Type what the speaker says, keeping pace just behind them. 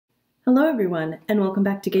Hello everyone, and welcome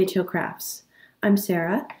back to Gage Hill Crafts. I'm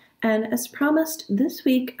Sarah, and as promised, this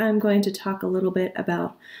week I'm going to talk a little bit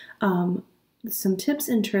about some tips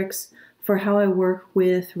and tricks for how I work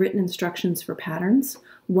with written instructions for patterns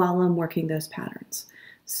while I'm working those patterns.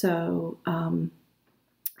 So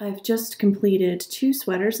I've just completed 2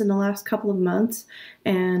 sweaters in the last couple of months,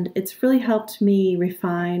 and it's really helped me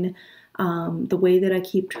refine the way that I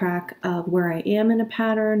keep track of where I am in a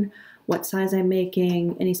pattern, what size I'm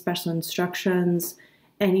making, any special instructions,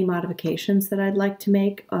 any modifications that I'd like to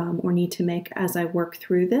make or need to make as I work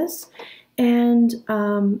through this, and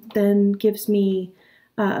then gives me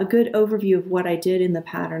a good overview of what I did in the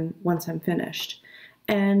pattern once I'm finished.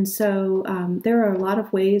 And so there are a lot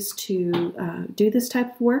of ways to do this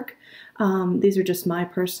type of work. These are just my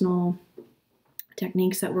personal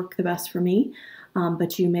techniques that work the best for me,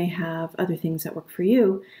 but you may have other things that work for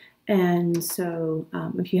you. And so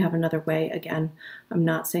if you have another way, again, I'm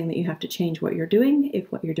not saying that you have to change what you're doing if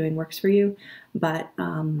what you're doing works for you, but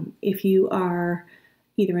if you are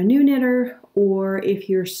either a new knitter or if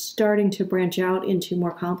you're starting to branch out into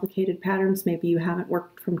more complicated patterns, maybe you haven't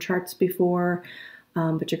worked from charts before,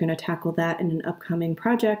 but you're going to tackle that in an upcoming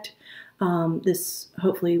project, this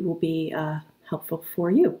hopefully will be helpful for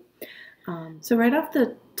you. So right off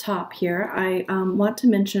the top here, I want to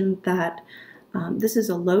mention that this is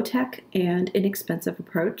a low-tech and inexpensive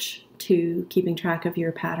approach to keeping track of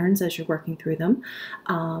your patterns as you're working through them.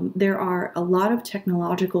 There are a lot of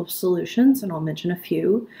technological solutions, and I'll mention a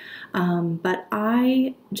few, but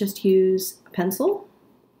I just use a pencil,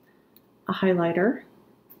 a highlighter,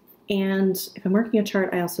 and if I'm working a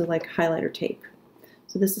chart, I also like highlighter tape.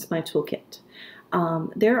 So this is my toolkit.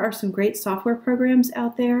 There are some great software programs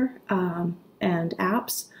out there and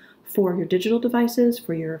apps for your digital devices,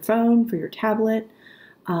 for your phone, for your tablet.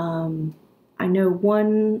 I know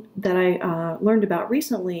one that I learned about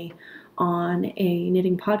recently on a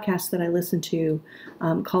knitting podcast that I listened to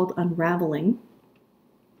called Unraveling,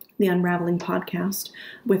 the Unraveling podcast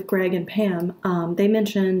with Greg and Pam. They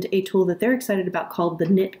mentioned a tool that they're excited about called the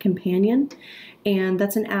Knit Companion, and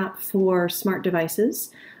that's an app for smart devices.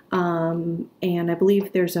 And I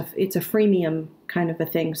believe it's a freemium kind of a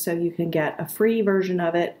thing, so you can get a free version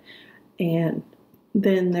of it, and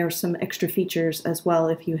then there's some extra features as well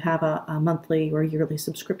if you have a monthly or yearly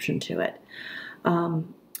subscription to it.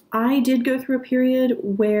 I did go through a period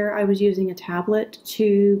where I was using a tablet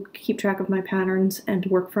to keep track of my patterns and to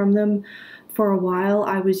work from them. For a while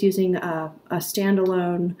I was using a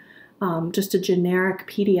standalone, just a generic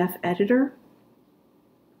PDF editor.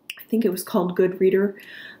 I think it was called Goodreader.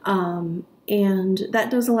 And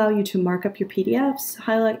that does allow you to mark up your PDFs,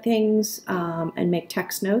 highlight things, and make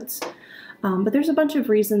text notes. But there's a bunch of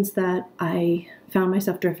reasons that I found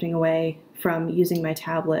myself drifting away from using my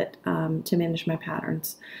tablet to manage my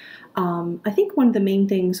patterns. I think one of the main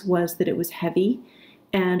things was that it was heavy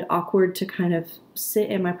and awkward to kind of sit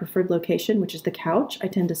in my preferred location, which is the couch. I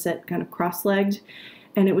tend to sit kind of cross-legged,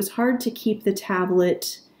 and it was hard to keep the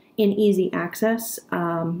tablet in easy access,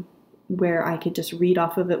 where I could just read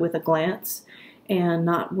off of it with a glance and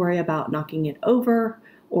not worry about knocking it over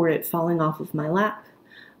or it falling off of my lap.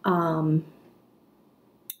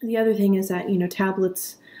 The other thing is that,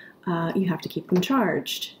 tablets, you have to keep them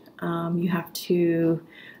charged. You have to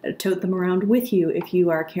tote them around with you if you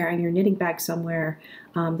are carrying your knitting bag somewhere.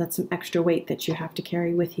 That's some extra weight that you have to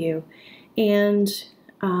carry with you. And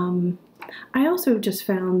I also just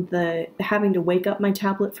found having to wake up my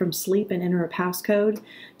tablet from sleep and enter a passcode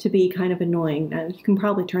to be kind of annoying. Now, you can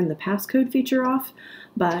probably turn the passcode feature off,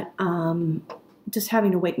 but just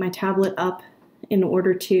having to wake my tablet up in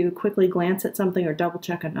order to quickly glance at something or double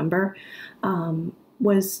check a number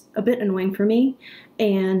was a bit annoying for me.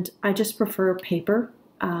 And I just prefer paper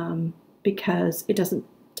because it doesn't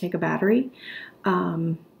take a battery.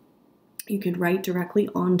 You can write directly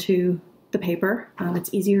onto the paper.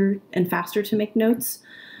 It's easier and faster to make notes.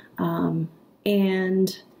 And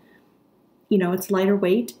it's lighter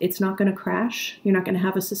weight. It's not going to crash. You're not going to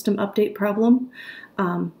have a system update problem.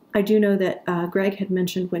 I do know that Greg had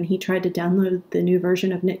mentioned when he tried to download the new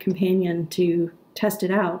version of Knit Companion to test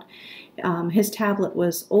it out, his tablet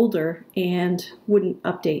was older and wouldn't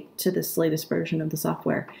update to this latest version of the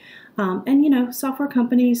software. And software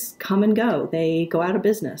companies come and go. They go out of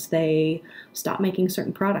business. They stop making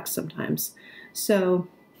certain products sometimes. So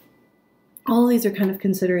all of these are kind of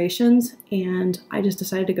considerations, and I just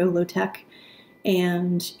decided to go low tech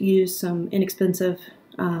and use some inexpensive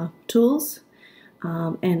tools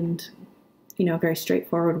and a very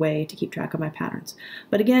straightforward way to keep track of my patterns.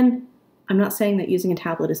 But again, I'm not saying that using a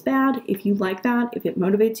tablet is bad. If you like that, if it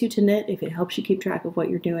motivates you to knit, if it helps you keep track of what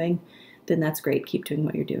you're doing, then that's great. Keep doing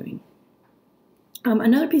what you're doing.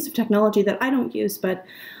 Another piece of technology that I don't use, but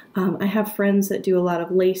I have friends that do a lot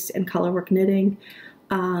of lace and colorwork knitting,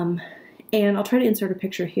 and I'll try to insert a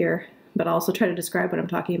picture here, but I'll also try to describe what I'm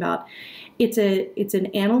talking about. It's an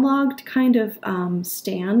analog kind of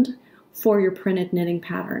stand for your printed knitting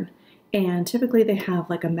pattern, and typically they have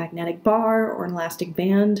like a magnetic bar or an elastic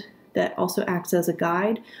band that also acts as a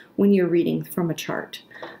guide when you're reading from a chart.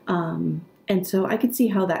 And so I could see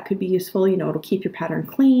how that could be useful. You know, it'll keep your pattern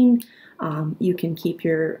clean. You can keep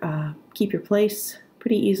your place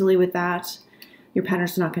pretty easily with that. Your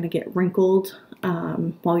pattern's not going to get wrinkled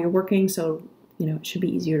while you're working, so you know it should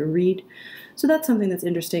be easier to read. So that's something that's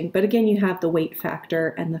interesting. But again, you have the weight factor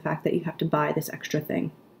and the fact that you have to buy this extra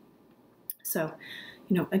thing. So,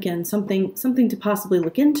 you know, again, something to possibly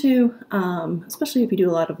look into, especially if you do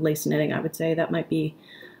a lot of lace knitting. I would say that might be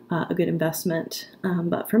a good investment.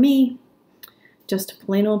 But for me, just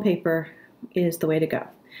plain old paper is the way to go.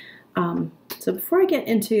 So before I get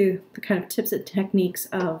into the kind of tips and techniques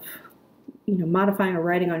of, you know, modifying or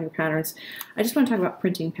writing on your patterns, I just want to talk about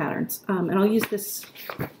printing patterns. And I'll use this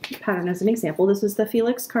pattern as an example. This is the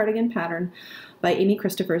Felix cardigan pattern by Amy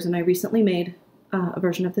Christophers, and I recently made a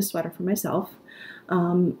version of this sweater for myself.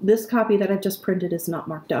 This copy that I've just printed is not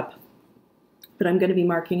marked up, but I'm going to be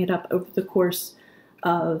marking it up over the course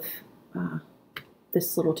of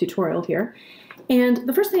this little tutorial here. And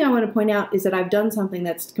the first thing I want to point out is that I've done something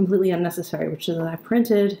that's completely unnecessary, which is that I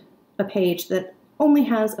printed a page that only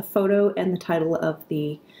has a photo and the title of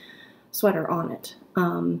the sweater on it.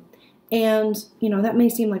 And, you know, that may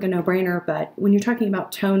seem like a no-brainer, but when you're talking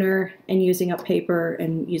about toner and using up paper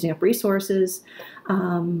and using up resources,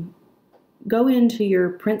 go into your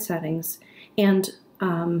print settings and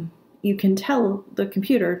you can tell the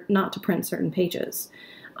computer not to print certain pages.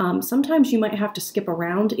 Sometimes you might have to skip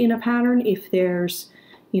around in a pattern if there's,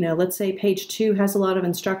 you know, let's say page 2 has a lot of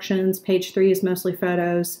instructions, page 3 is mostly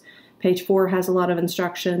photos, page 4 has a lot of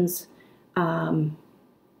instructions.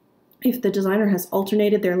 If the designer has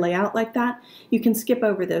alternated their layout like that, you can skip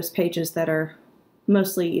over those pages that are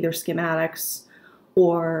mostly either schematics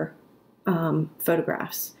or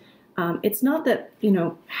photographs. It's not that, you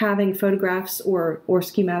know, having photographs or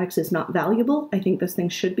schematics is not valuable. I think those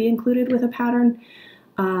things should be included with a pattern.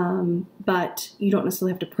 But you don't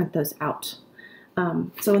necessarily have to print those out.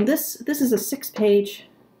 So in this is a 6-page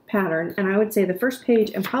pattern, and I would say the first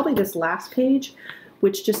page and probably this last page,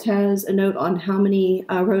 which just has a note on how many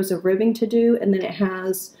rows of ribbing to do, and then it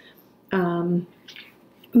has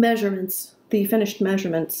measurements, the finished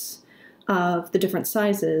measurements of the different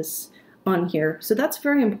sizes on here. So that's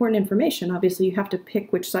very important information. Obviously you have to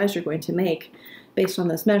pick which size you're going to make based on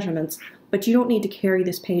those measurements, but you don't need to carry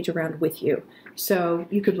this page around with you. So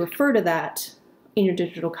you could refer to that in your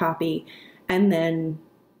digital copy and then,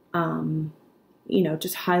 you know,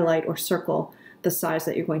 just highlight or circle the size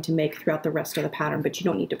that you're going to make throughout the rest of the pattern, but you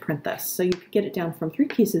don't need to print this. So you could get it down from 3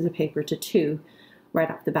 pieces of paper to 2 right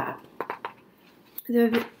off the bat.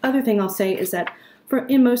 The other thing I'll say is that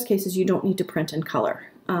in most cases you don't need to print in color.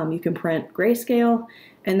 You can print grayscale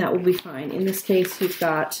and that will be fine. In this case you've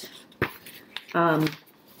got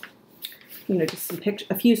you know, just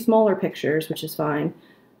a few smaller pictures, which is fine.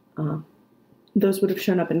 Those would have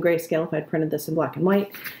shown up in grayscale if I'd printed this in black and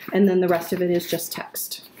white, and then the rest of it is just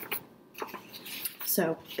text.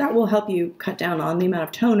 So that will help you cut down on the amount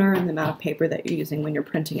of toner and the amount of paper that you're using when you're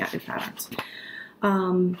printing out your patterns.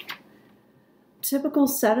 Typical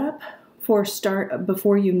setup for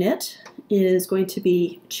before you knit is going to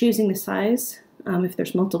be choosing the size, if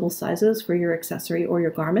there's multiple sizes for your accessory or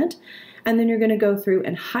your garment, and then you're going to go through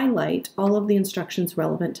and highlight all of the instructions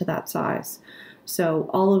relevant to that size. So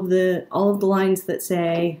all of the lines that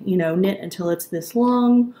say, you know, knit until it's this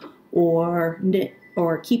long, or knit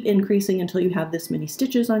or keep increasing until you have this many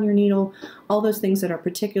stitches on your needle, all those things that are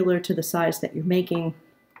particular to the size that you're making,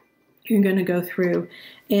 you're going to go through,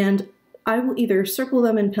 and I will either circle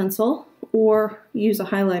them in pencil or use a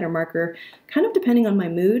highlighter marker, kind of depending on my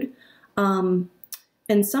mood. And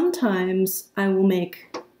sometimes I will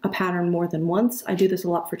make a pattern more than once. I do this a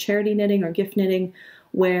lot for charity knitting or gift knitting,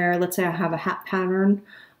 where let's say I have a hat pattern,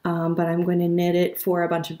 but I'm going to knit it for a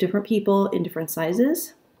bunch of different people in different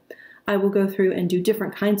sizes. I will go through and do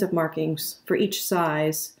different kinds of markings for each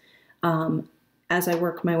size as I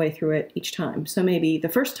work my way through it each time. So maybe the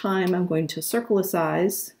first time I'm going to circle a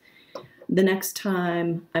size, the next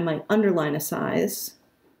time I might underline a size,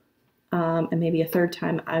 and maybe a third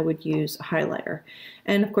time I would use a highlighter.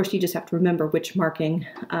 And of course you just have to remember which marking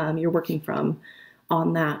you're working from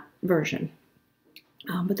on that version.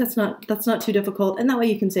 But that's not too difficult, and that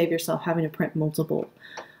way you can save yourself having to print multiple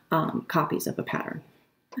copies of a pattern.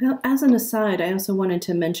 Now, as an aside, I also wanted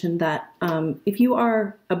to mention that if you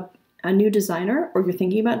are a new designer or you're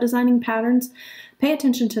thinking about designing patterns, pay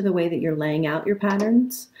attention to the way that you're laying out your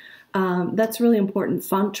patterns. That's really important.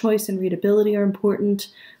 Font choice and readability are important.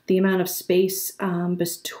 The amount of space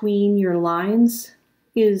between your lines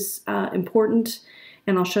is important,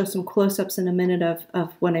 and I'll show some close-ups in a minute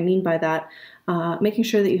of what I mean by that. Making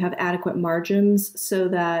sure that you have adequate margins so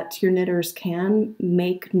that your knitters can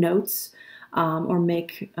make notes or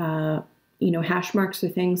make hash marks or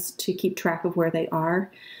things to keep track of where they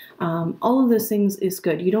are. All of those things is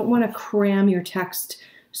good. You don't want to cram your text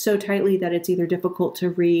so tightly that it's either difficult to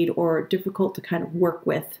read or difficult to kind of work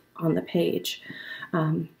with on the page.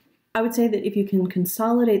 I would say that if you can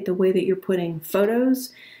consolidate the way that you're putting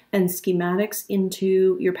photos and schematics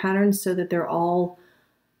into your patterns so that they're all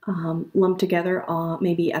lumped together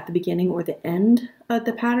maybe at the beginning or the end of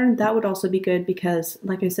the pattern, that would also be good because,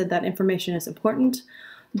 like I said, that information is important.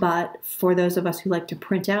 But for those of us who like to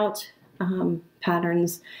print out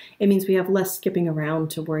patterns, it means we have less skipping around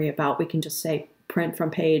to worry about. We can just say print from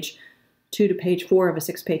page 2 to page 4 of a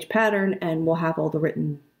 6-page pattern, and we'll have all the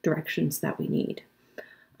written directions that we need.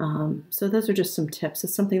 So those are just some tips.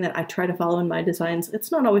 It's something that I try to follow in my designs.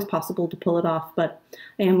 It's not always possible to pull it off, but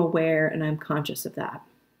I am aware and I'm conscious of that.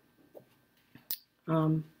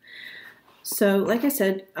 So like I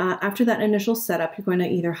said, after that initial setup, you're going to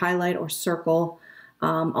either highlight or circle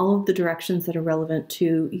all of the directions that are relevant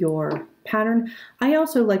to your pattern. I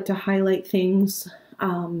also like to highlight things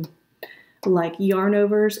like yarn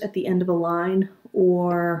overs at the end of a line,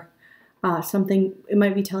 or something, it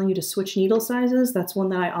might be telling you to switch needle sizes. That's one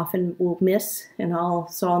that I often will miss, and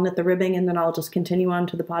so I'll knit the ribbing and then I'll just continue on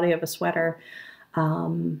to the body of a sweater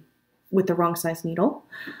with the wrong size needle.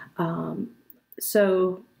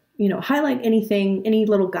 So, highlight anything, any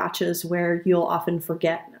little gotchas where you'll often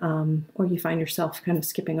forget or you find yourself kind of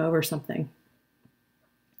skipping over something.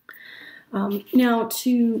 Now,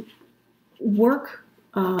 to work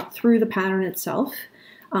through the pattern itself,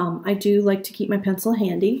 I do like to keep my pencil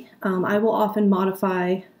handy. I will often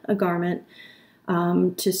modify a garment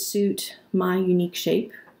to suit my unique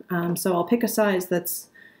shape. So I'll pick a size that's,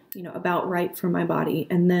 about right for my body.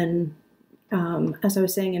 And then, as I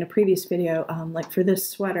was saying in a previous video, like for this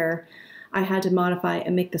sweater, I had to modify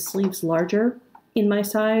and make the sleeves larger in my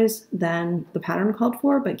size than the pattern called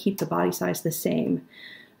for, but keep the body size the same.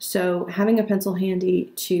 So having a pencil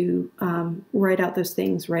handy to write out those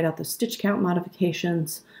things, write out the stitch count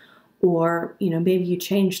modifications, or maybe you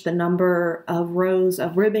change the number of rows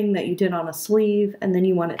of ribbing that you did on a sleeve and then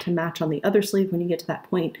you want it to match on the other sleeve when you get to that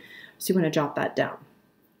point, so you want to jot that down.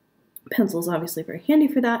 Pencil is obviously very handy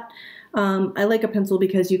for that. I like a pencil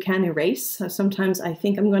because you can erase. So sometimes I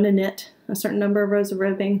think I'm going to knit a certain number of rows of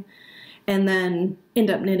ribbing and then end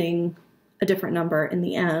up knitting a different number in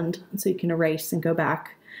the end, so you can erase and go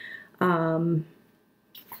back. Also,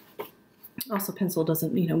 pencil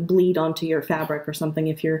doesn't, bleed onto your fabric or something.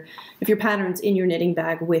 If your pattern's in your knitting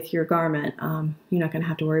bag with your garment, you're not going to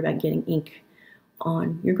have to worry about getting ink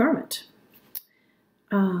on your garment.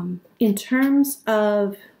 In terms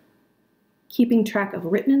of keeping track of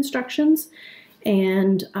written instructions,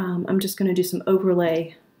 and I'm just going to do some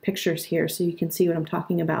overlay pictures here so you can see what I'm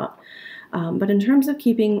talking about. But in terms of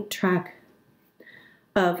keeping track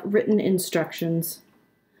of written instructions,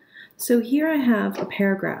 so here I have a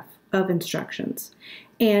paragraph of instructions,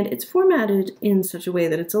 and it's formatted in such a way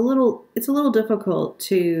that it's a little difficult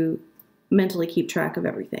to mentally keep track of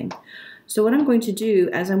everything. So what I'm going to do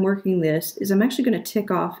as I'm working this is I'm actually going to tick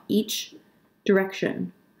off each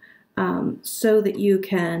direction so that you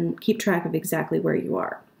can keep track of exactly where you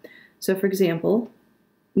are. So for example,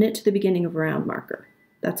 knit to the beginning of a round marker.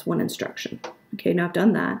 That's one instruction. Okay, now I've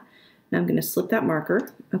done that. Now I'm going to slip that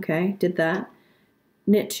marker. Okay, did that.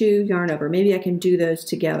 Knit 2, yarn over. Maybe I can do those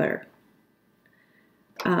together.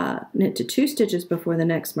 Knit to 2 stitches before the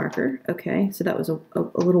next marker. Okay, so that was a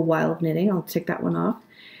little while of knitting. I'll tick that one off.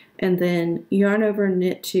 And then yarn over,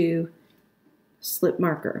 knit 2, slip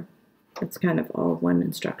marker. That's kind of all one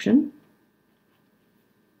instruction.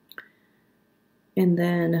 And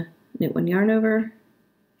then knit 1 yarn over,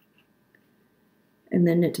 and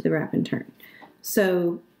then knit to the wrap and turn.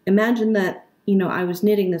 So imagine that I was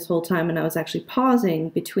knitting this whole time and I was actually pausing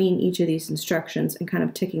between each of these instructions and kind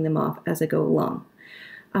of ticking them off as I go along.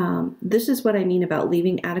 This is what I mean about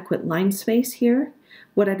leaving adequate line space here.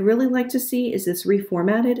 What I'd really like to see is this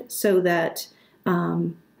reformatted so that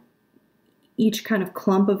each kind of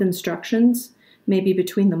clump of instructions, maybe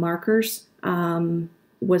between the markers,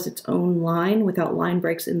 was its own line without line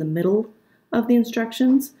breaks in the middle of the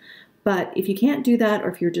instructions. But if you can't do that, or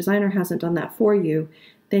if your designer hasn't done that for you,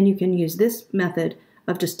 then you can use this method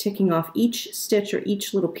of just ticking off each stitch or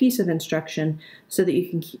each little piece of instruction so that you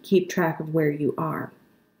can keep track of where you are.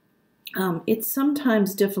 It's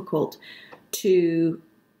sometimes difficult to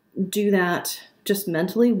do that just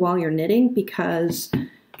mentally while you're knitting because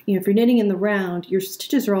if you're knitting in the round, your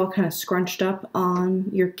stitches are all kind of scrunched up on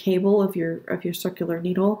your cable of your circular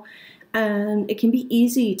needle, and it can be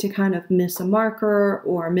easy to kind of miss a marker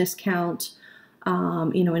or miscount,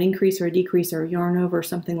 an increase or a decrease or a yarn over or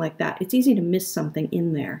something like that. It's easy to miss something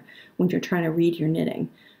in there when you're trying to read your knitting,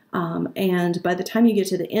 and by the time you get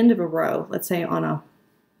to the end of a row, let's say on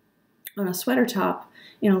a sweater top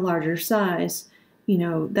in a larger size,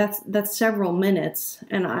 that's several minutes,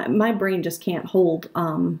 and my brain just can't hold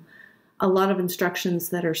a lot of instructions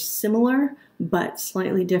that are similar but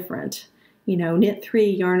slightly different. Knit 3,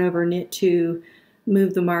 yarn over, knit 2,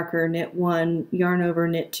 move the marker, knit 1, yarn over,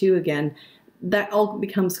 knit 2 again. That all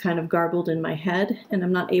becomes kind of garbled in my head, and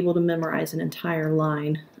I'm not able to memorize an entire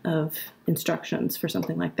line of instructions for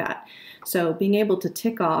something like that. So being able to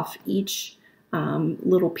tick off each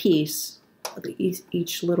little piece,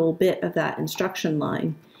 each little bit of that instruction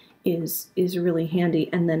line is really handy,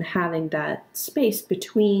 and then having that space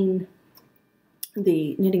between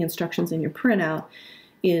the knitting instructions in your printout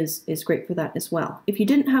is great for that as well. If you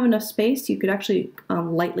didn't have enough space, you could actually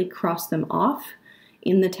lightly cross them off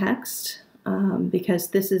in the text, because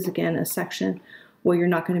this is again a section where you're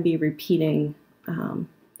not going to be repeating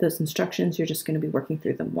those instructions, you're just going to be working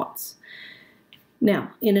through them once.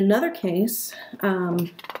 Now, in another case,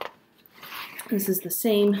 this is the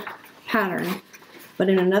same pattern, but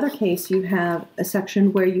in another case you have a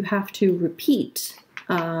section where you have to repeat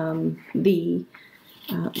in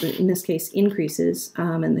this case, increases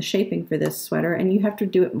and the shaping for this sweater, and you have to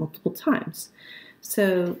do it multiple times.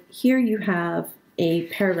 So here you have a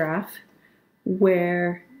paragraph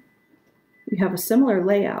where you have a similar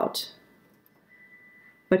layout,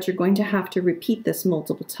 but you're going to have to repeat this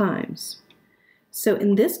multiple times. So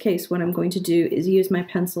in this case, what I'm going to do is use my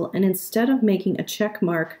pencil, and instead of making a check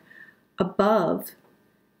mark above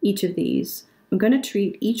each of these, I'm going to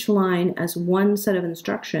treat each line as one set of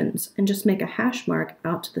instructions and just make a hash mark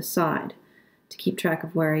out to the side to keep track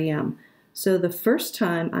of where I am. So the first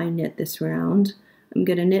time I knit this round, I'm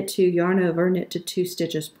going to knit 2, yarn over, knit to 2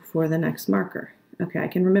 stitches before the next marker. Okay, I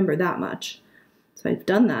can remember that much. So I've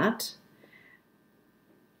done that.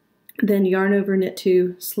 Then yarn over, knit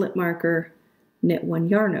 2, slip marker, knit 1,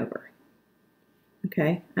 yarn over.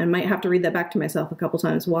 Okay, I might have to read that back to myself a couple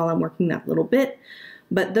times while I'm working that little bit,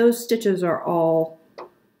 but those stitches are all,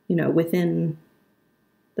 within,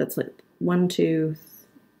 that's like 1, 2,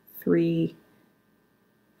 3,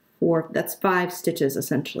 4, that's 5 stitches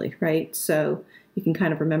essentially, right? So you can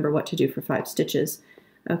kind of remember what to do for 5 stitches.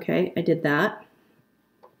 Okay, I did that.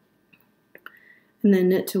 And then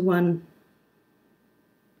knit to 1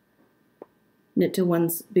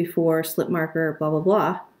 before, slip marker, blah, blah,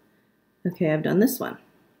 blah. Okay, I've done this one.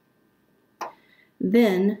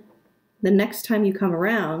 Then the next time you come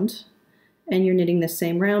around and you're knitting the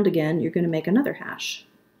same round again, you're going to make another hash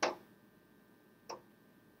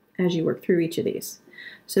as you work through each of these.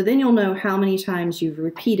 So then you'll know how many times you've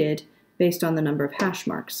repeated based on the number of hash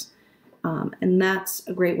marks. And that's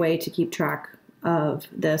a great way to keep track of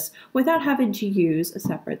this without having to use a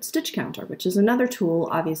separate stitch counter, which is another tool,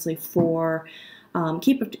 obviously, for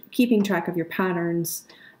keeping track of your patterns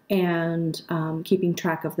and keeping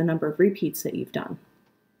track of the number of repeats that you've done.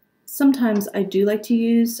 Sometimes I do like to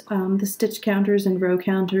use the stitch counters and row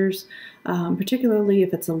counters, particularly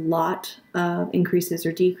if it's a lot of increases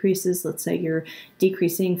or decreases. Let's say you're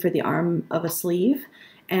decreasing for the arm of a sleeve,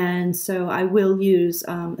 and so I will use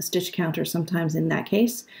a stitch counter sometimes in that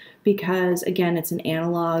case, because again, it's an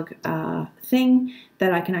analog thing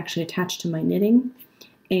that I can actually attach to my knitting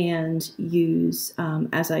and use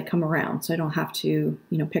as I come around, so I don't have to,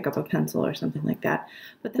 pick up a pencil or something like that.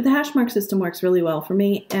 But the hash mark system works really well for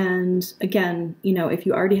me, and again, if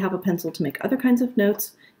you already have a pencil to make other kinds of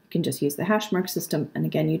notes, you can just use the hash mark system, and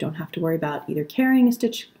again, you don't have to worry about either carrying a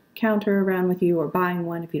stitch counter around with you or buying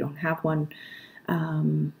one if you don't have one.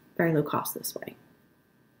 Very low cost this way.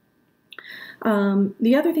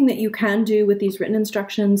 The other thing that you can do with these written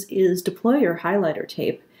instructions is deploy your highlighter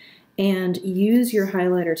tape and use your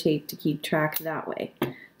highlighter tape to keep track that way.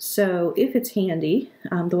 So if it's handy,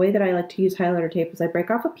 the way that I like to use highlighter tape is I break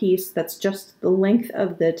off a piece that's just the length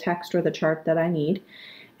of the text or the chart that I need,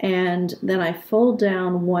 and then I fold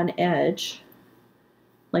down one edge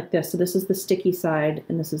like this. So this is the sticky side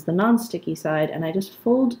and this is the non-sticky side, and I just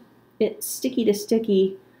fold it sticky to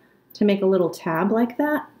sticky to make a little tab like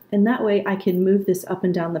that, and that way I can move this up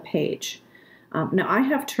and down the page. Now I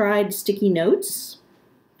have tried sticky notes,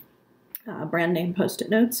 brand name Post-it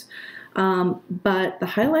notes. But the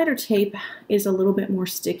highlighter tape is a little bit more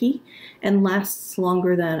sticky and lasts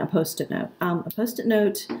longer than a Post-it note. A Post-it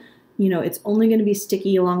note, you know, it's only going to be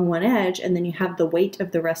sticky along one edge, and then you have the weight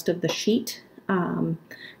of the rest of the sheet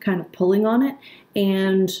kind of pulling on it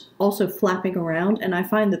and also flapping around, and I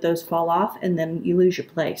find that those fall off and then you lose your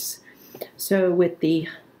place. So with the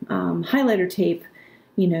highlighter tape,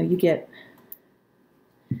 you know, you get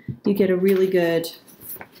a really good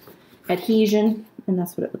adhesion, and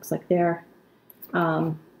that's what it looks like there.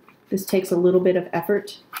 This takes a little bit of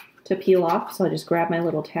effort to peel off, so I just grab my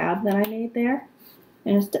little tab that I made there,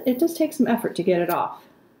 and it does take some effort to get it off.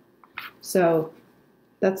 So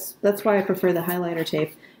that's why I prefer the highlighter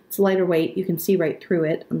tape. It's lighter weight, you can see right through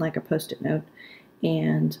it, unlike a Post-it note,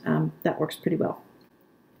 and that works pretty well.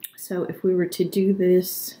 So if we were to do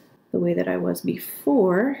this the way that I was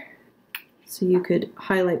before, so you could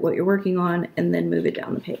highlight what you're working on and then move it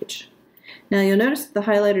down the page. Now you'll notice that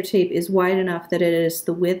the highlighter tape is wide enough that it is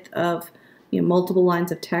the width of, you know, multiple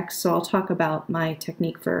lines of text, so I'll talk about my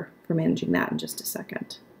technique for managing that in just a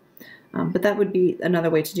second. But that would be another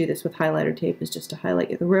way to do this with highlighter tape, is just to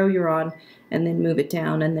highlight the row you're on and then move it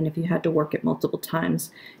down, and then if you had to work it multiple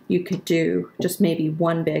times, you could do just maybe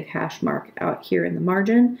one big hash mark out here in the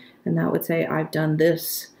margin, and that would say I've done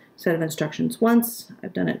this set of instructions once,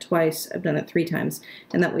 I've done it twice, I've done it 3 times,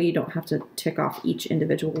 and that way you don't have to tick off each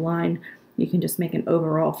individual line. You can just make an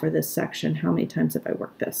overall for this section, how many times have I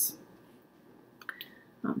worked this.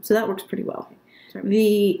 So that works pretty well.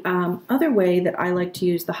 The other way that I like to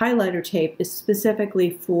use the highlighter tape is specifically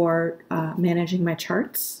for managing my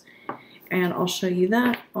charts, and I'll show you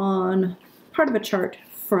that on part of a chart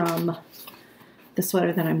from the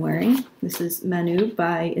sweater that I'm wearing. This is Manu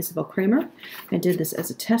by Isabel Kramer. I did this as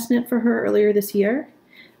a test knit for her earlier this year,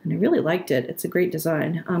 and I really liked it. It's a great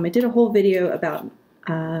design. I did a whole video about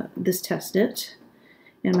this test knit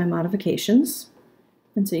and my modifications,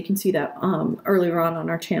 and so you can see that earlier on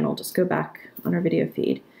our channel. Just go back on our video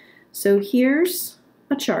feed. So here's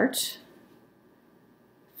a chart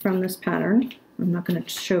from this pattern. I'm not going to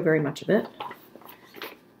show very much of it.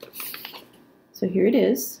 So here it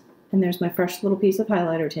is, and there's my fresh little piece of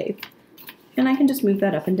highlighter tape, and I can just move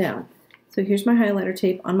that up and down. So here's my highlighter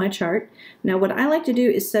tape on my chart. Now what I like to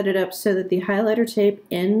do is set it up so that the highlighter tape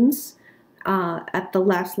ends at the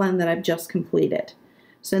last line that I've just completed.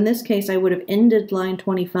 So in this case I would have ended line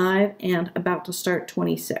 25 and about to start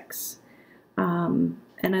 26.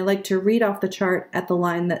 And I like to read off the chart at the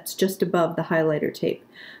line that's just above the highlighter tape.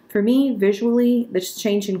 For me, visually, this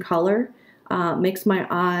change in color makes my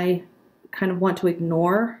eye kind of want to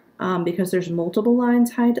ignore because there's multiple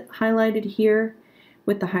lines highlighted here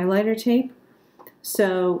with the highlighter tape.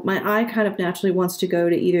 So my eye kind of naturally wants to go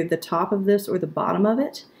to either the top of this or the bottom of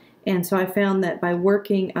it. And so I found that by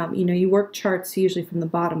working, you know, you work charts usually from the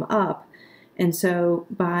bottom up. And so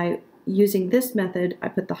by using this method, I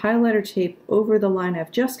put the highlighter tape over the line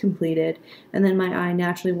I've just completed, and then my eye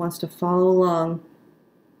naturally wants to follow along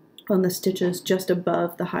on the stitches just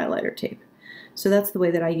above the highlighter tape. So that's the way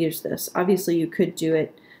that I use this. Obviously you could do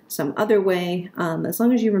it some other way, as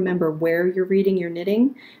long as you remember where you're reading your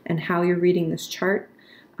knitting and how you're reading this chart.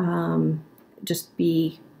 Just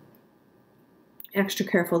be extra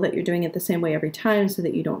careful that you're doing it the same way every time so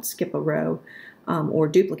that you don't skip a row or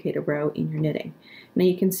duplicate a row in your knitting. Now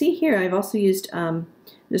you can see here I've also used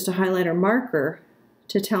just a highlighter marker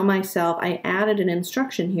to tell myself. I added an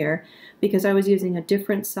instruction here because I was using a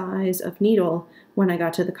different size of needle when I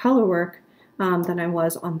got to the color work than I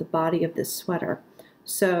was on the body of this sweater.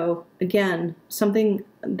 So again, something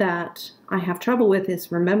that I have trouble with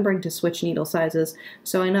is remembering to switch needle sizes.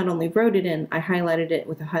 So I not only wrote it in, I highlighted it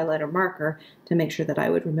with a highlighter marker to make sure that I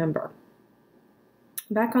would remember.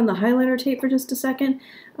 Back on the highlighter tape for just a second,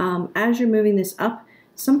 as you're moving this up,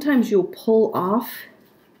 sometimes you'll pull off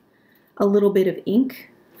a little bit of ink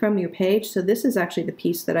from your page. So this is actually the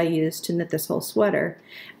piece that I used to knit this whole sweater,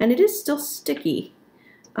 and it is still sticky.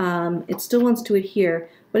 It still wants to adhere,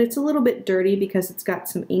 but it's a little bit dirty because it's got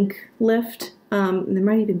some ink lift. There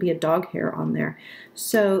might even be a dog hair on there.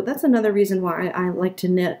 So that's another reason why I like to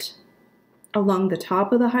knit along the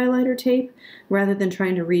top of the highlighter tape rather than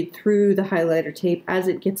trying to read through the highlighter tape. As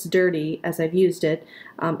it gets dirty, as I've used it,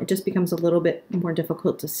 it just becomes a little bit more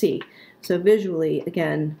difficult to see. So visually,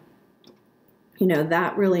 again, you know,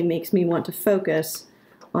 that really makes me want to focus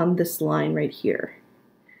on this line right here.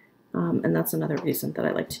 And that's another reason that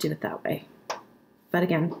I like to do it that way. But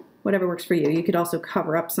again, whatever works for you. You could also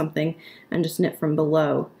cover up something and just knit from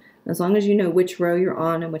below. As long as you know which row you're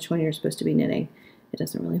on and which one you're supposed to be knitting, it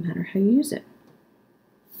doesn't really matter how you use it.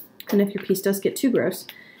 And if your piece does get too gross,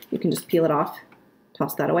 you can just peel it off,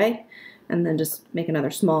 toss that away, and then just make another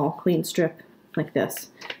small clean strip like this.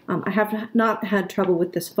 I have not had trouble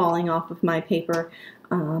with this falling off of my paper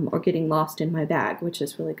or getting lost in my bag, which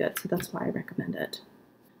is really good, so that's why I recommend it.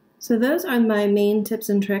 So those are my main tips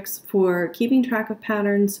and tricks for keeping track of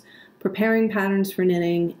patterns, preparing patterns for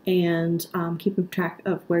knitting, and keeping track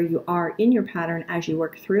of where you are in your pattern as you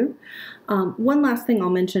work through. One last thing I'll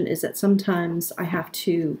mention is that sometimes I have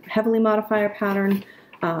to heavily modify a pattern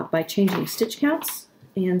by changing stitch counts,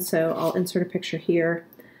 and so I'll insert a picture here.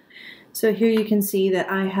 So here you can see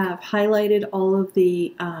that I have highlighted all of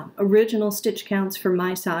the original stitch counts for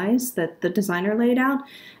my size that the designer laid out,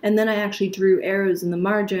 and then I actually drew arrows in the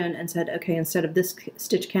margin and said, okay, instead of this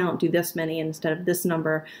stitch count, do this many, and instead of this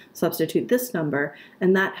number, substitute this number,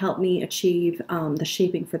 and that helped me achieve the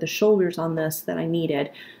shaping for the shoulders on this that I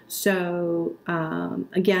needed. So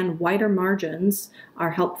again, wider margins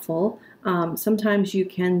are helpful. Sometimes you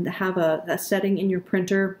can have a setting in your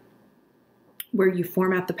printer where you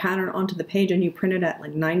format the pattern onto the page and you print it at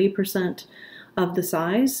like 90% of the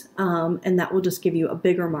size, and that will just give you a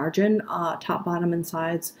bigger margin, top, bottom, and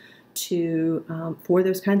sides for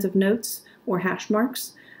those kinds of notes or hash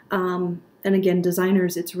marks. And again,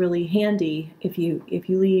 designers, it's really handy if you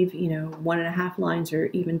leave 1.5 lines or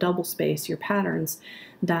even double space your patterns.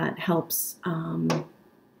 That helps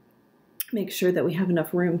make sure that we have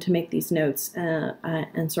enough room to make these notes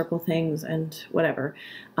and circle things and whatever,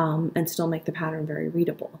 and still make the pattern very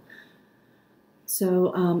readable.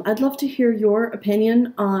 So I'd love to hear your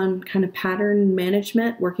opinion on kind of pattern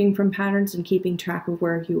management, working from patterns and keeping track of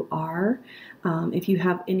where you are. If you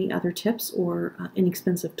have any other tips or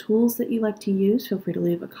inexpensive tools that you like to use, feel free to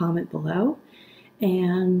leave a comment below.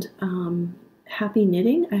 And happy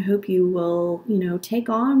knitting. I hope you will, take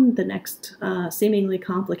on the next seemingly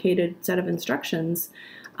complicated set of instructions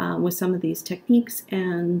with some of these techniques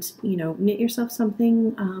and, knit yourself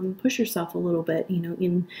something, push yourself a little bit,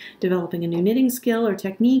 in developing a new knitting skill or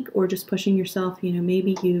technique, or just pushing yourself,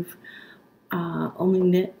 maybe you've only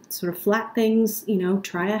knit sort of flat things,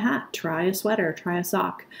 try a hat, try a sweater, try a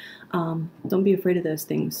sock. Don't be afraid of those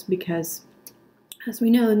things, because as we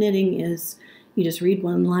know, knitting is, you just read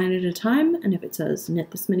one line at a time, and if it says knit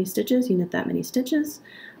this many stitches, you knit that many stitches,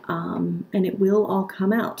 and it will all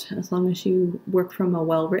come out. As long as you work from a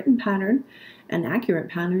well-written pattern, an accurate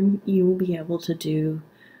pattern, you will be able to do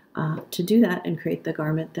that and create the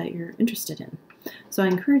garment that you're interested in. So I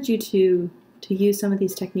encourage you to use some of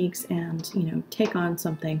these techniques and take on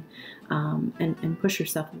something and push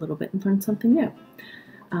yourself a little bit and learn something new.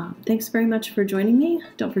 Thanks very much for joining me.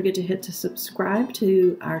 Don't forget to hit subscribe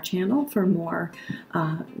to our channel for more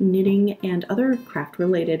knitting and other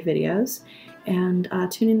craft-related videos. And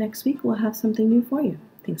tune in next week. We'll have something new for you.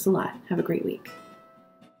 Thanks a lot. Have a great week.